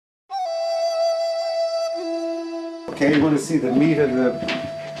Okay, you want to see the meat of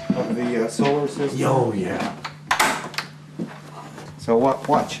the solar system? Oh yeah. So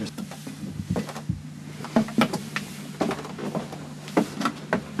watch.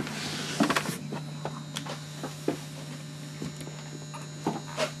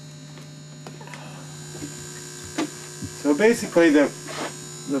 So basically the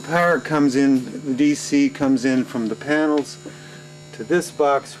power comes in, the DC comes in from the panels to this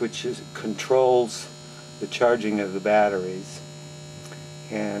box, which controls the charging of the batteries.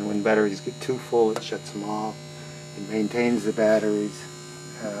 And when batteries get too full, it shuts them off. It maintains the batteries.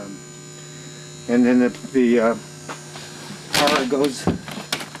 And then the power goes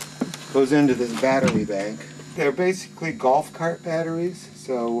into this battery bank. They're basically golf cart batteries,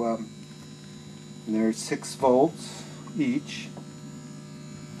 so they're 6 volts each,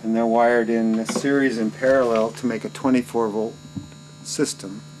 and they're wired in a series in parallel to make a 24-volt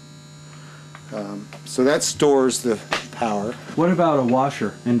system. So that stores the power. What about a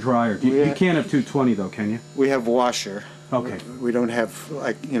washer and dryer? You can't have 220 though, can you? We have washer. Okay. We don't have,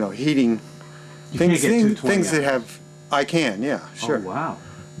 like, you know, heating. You can't get 220 things that have, I can, yeah, sure. Oh wow.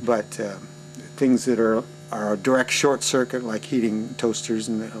 But things that are a direct short circuit, like heating toasters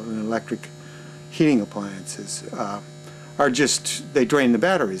and electric heating appliances, are just, they drain the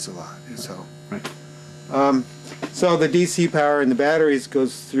batteries a lot. So, right. So the DC power in the batteries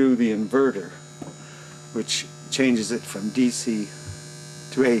goes through the inverter, which changes it from DC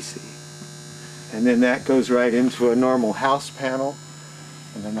to AC. And then that goes right into a normal house panel,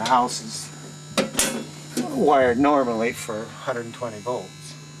 and then the house is wired normally for 120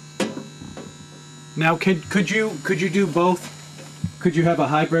 volts. Now, could you do both? Could you have a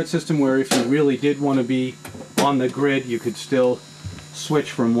hybrid system where if you really did want to be on the grid, you could still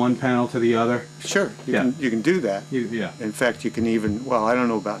switch from one panel to the other? Sure, you can do that. Yeah. In fact, you can even, well, I don't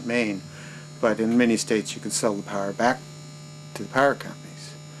know about Maine, but in many states you can sell the power back to the power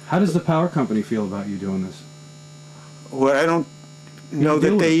companies. How does the power company feel about you doing this? Well, I don't know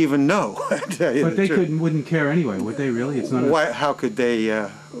that they even know. But they wouldn't care anyway, would they really? It's not. Why? How could they?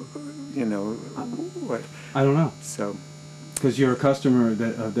 You know, what? I don't know. So. Because you're a customer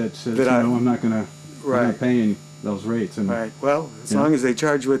that says, you know, I'm not going to pay any those rates. And, right. Well, as long as they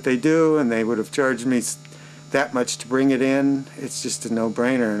charge what they do, and they would have charged me that much to bring it in, it's just a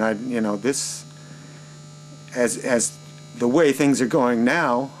no-brainer. And you know, this, as the way things are going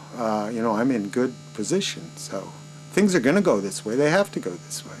now, you know, I'm in good position. So things are going to go this way. They have to go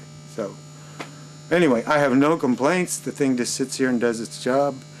this way. So anyway, I have no complaints. The thing just sits here and does its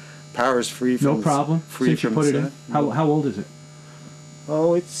job. Power's free from no problem. Free since from you put it in. How old is it?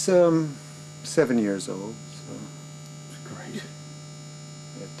 Oh, it's 7 years old. So. Great.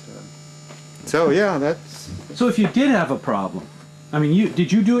 So yeah, that's. So if you did have a problem, I mean,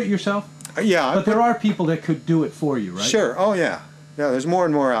 did you do it yourself? Yeah. But there are people that could do it for you, right? Sure. Oh yeah. Yeah. There's more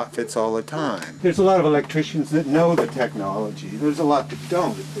and more outfits all the time. There's a lot of electricians that know the technology. There's a lot that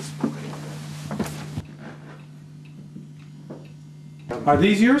don't at this point. Are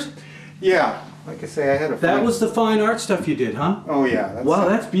these yours? Yeah. Like I say, I had a. That was the fine art stuff you did, huh? Oh yeah. Wow,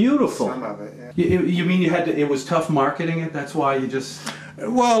 that's beautiful. Some of it. Yeah. You mean you had to? It was tough marketing it. That's why you just.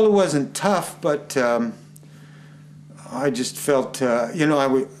 Well, it wasn't tough, but I just felt, you know,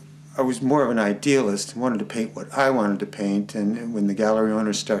 I was more of an idealist. I wanted to paint what I wanted to paint, and when the gallery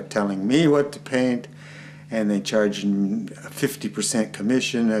owners start telling me what to paint, and they charge 50%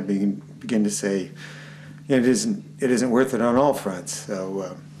 commission, I begin to say, it isn't worth it on all fronts.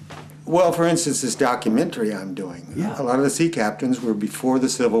 So, well, for instance, this documentary I'm doing, a lot of the sea captains were before the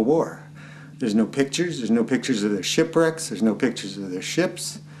Civil War. There's no pictures. There's no pictures of their shipwrecks. There's no pictures of their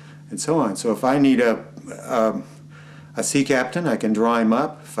ships, and so on. So if I need a sea captain, I can draw him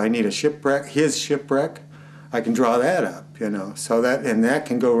up. If I need a shipwreck, his shipwreck, I can draw that up. You know, so that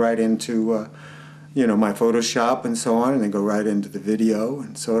can go right into you know, my Photoshop and so on, and then go right into the video,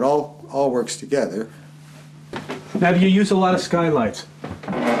 and so it all works together. Now, do you use a lot of skylights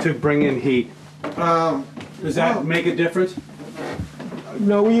to bring in heat? Does that make a difference?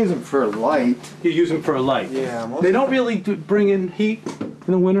 No, we use them for light. You use them for a light? Yeah. They don't really bring in heat in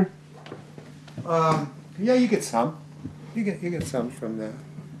the winter? Yeah, you get some. You get some from that.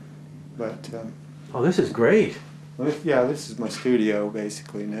 But oh, this is great. Yeah, this is my studio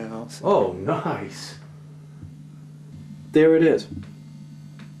basically now. So. Oh, nice. There it is.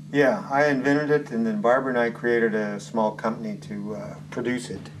 Yeah, I invented it, and then Barbara and I created a small company to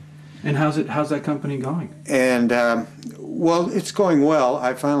produce it. And how's that company going? And well, it's going well.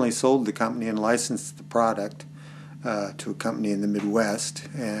 I finally sold the company and licensed the product, to a company in the Midwest,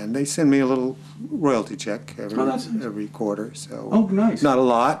 and they send me a little royalty check every quarter. So Oh, nice. not a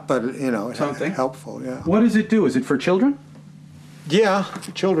lot, but you know, Something. helpful. Yeah. What does it do? Is it for children? Yeah,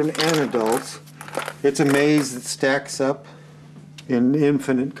 for children and adults. It's a maze that stacks up in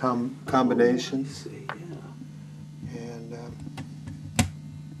infinite combinations. And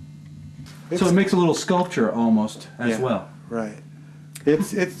So it makes a little sculpture almost as well. Right.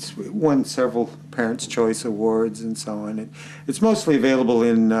 It's won several Parents' Choice Awards and so on. It's mostly available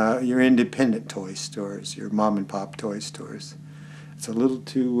in your independent toy stores, your mom and pop toy stores. It's a little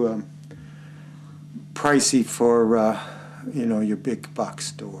too pricey for you know, your big box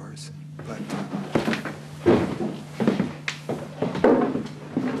stores, but.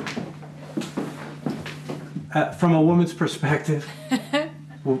 From a woman's perspective,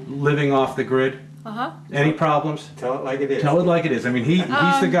 living off the grid, any problems? Tell it like it is. Tell it like it is. I mean, he's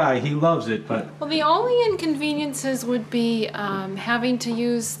the guy. He loves it, but... Well, the only inconveniences would be having to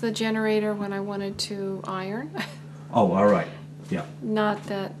use the generator when I wanted to iron. Oh, all right. Yeah. Not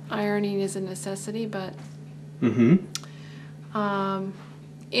that ironing is a necessity, but... Mm-hmm.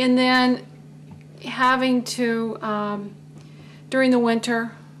 And then having to, during the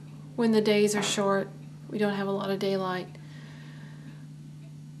winter, when the days are short, we don't have a lot of daylight,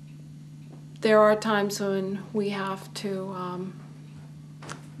 there are times when we have to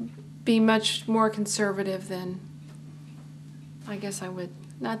be much more conservative than, I guess I would,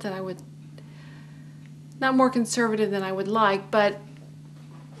 not more conservative than I would like, but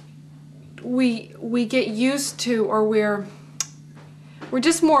we get used to, or we're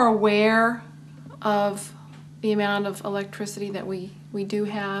just more aware of the amount of electricity that we do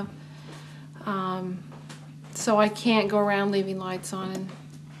have. So I can't go around leaving lights on. And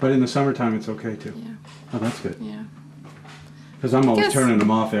But in the summertime, it's okay too. yeah, Oh, that's good. yeah. Because I'm always Guess- turning them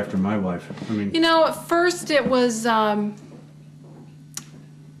off after my wife. I mean, You know, at first it was,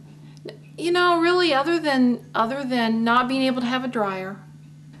 you know, really other than not being able to have a dryer,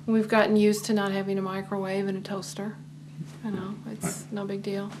 we've gotten used to not having a microwave and a toaster. You know, it's no big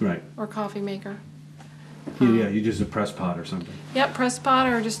deal. right. Or coffee maker. Yeah, you just a press pot or something. Yep, press pot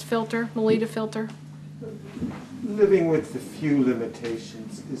or just filter, Melita filter. Living with the few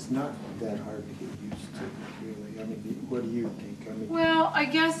limitations is not that hard to get used to, really. I mean, what do you think? I mean, Well, I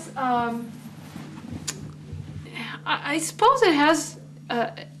guess I suppose it has.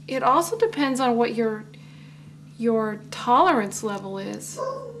 It also depends on what your tolerance level is.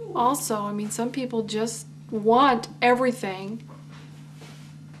 Also, I mean, some people just want everything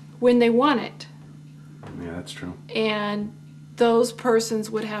when they want it, Yeah, that's true. and those persons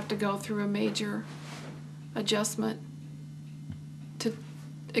would have to go through a major adjustment to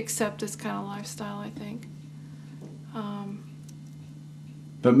accept this kind of lifestyle, I think.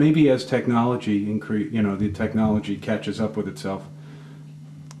 But maybe as technology the technology catches up with itself,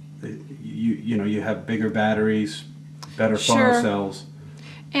 you have bigger batteries, better Sure. phono cells.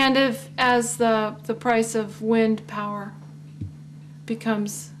 And as the price of wind power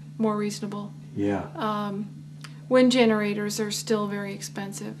becomes more reasonable, Yeah. wind generators are still very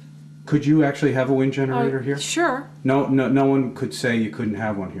expensive. Could you actually have a wind generator here? Sure. No one could say you couldn't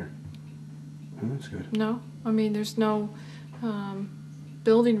have one here. Oh, that's good. No, I mean there's no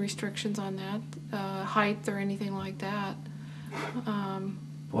building restrictions on that, height or anything like that.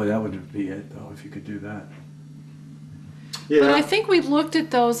 Boy, that would be it though if you could do that. yeah. But I think we looked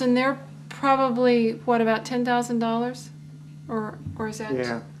at those, and they're probably about $10,000, or is that?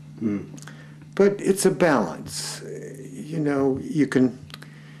 Yeah. Mm. But it's a balance. You know, you can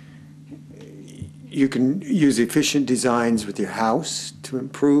use efficient designs with your house to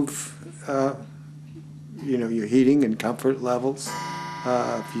improve, you know, your heating and comfort levels.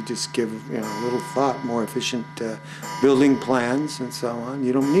 If you just give a little thought, more efficient building plans and so on,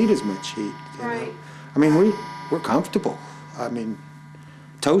 you don't need as much heat. You Right. know? I mean, we're comfortable. I mean,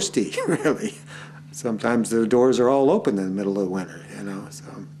 toasty, really. Sometimes the doors are all open in the middle of the winter, you know. So.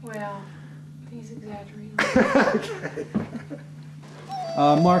 Well, he's exaggerating.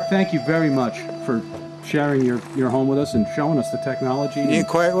 Mark, thank you very much for sharing your home with us and showing us the technology. You're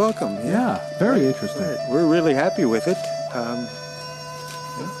quite welcome. Yeah, very interesting. Right. We're really happy with it.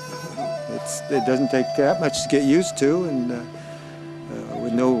 It doesn't take that much to get used to, and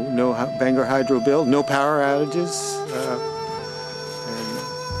with no Bangor Hydro bill, no power outages,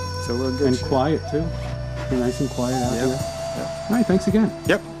 and so we're good. And quiet too. Nice and quiet out Yep. here. All right, thanks again.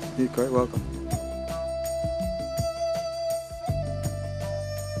 Yep, you're quite welcome.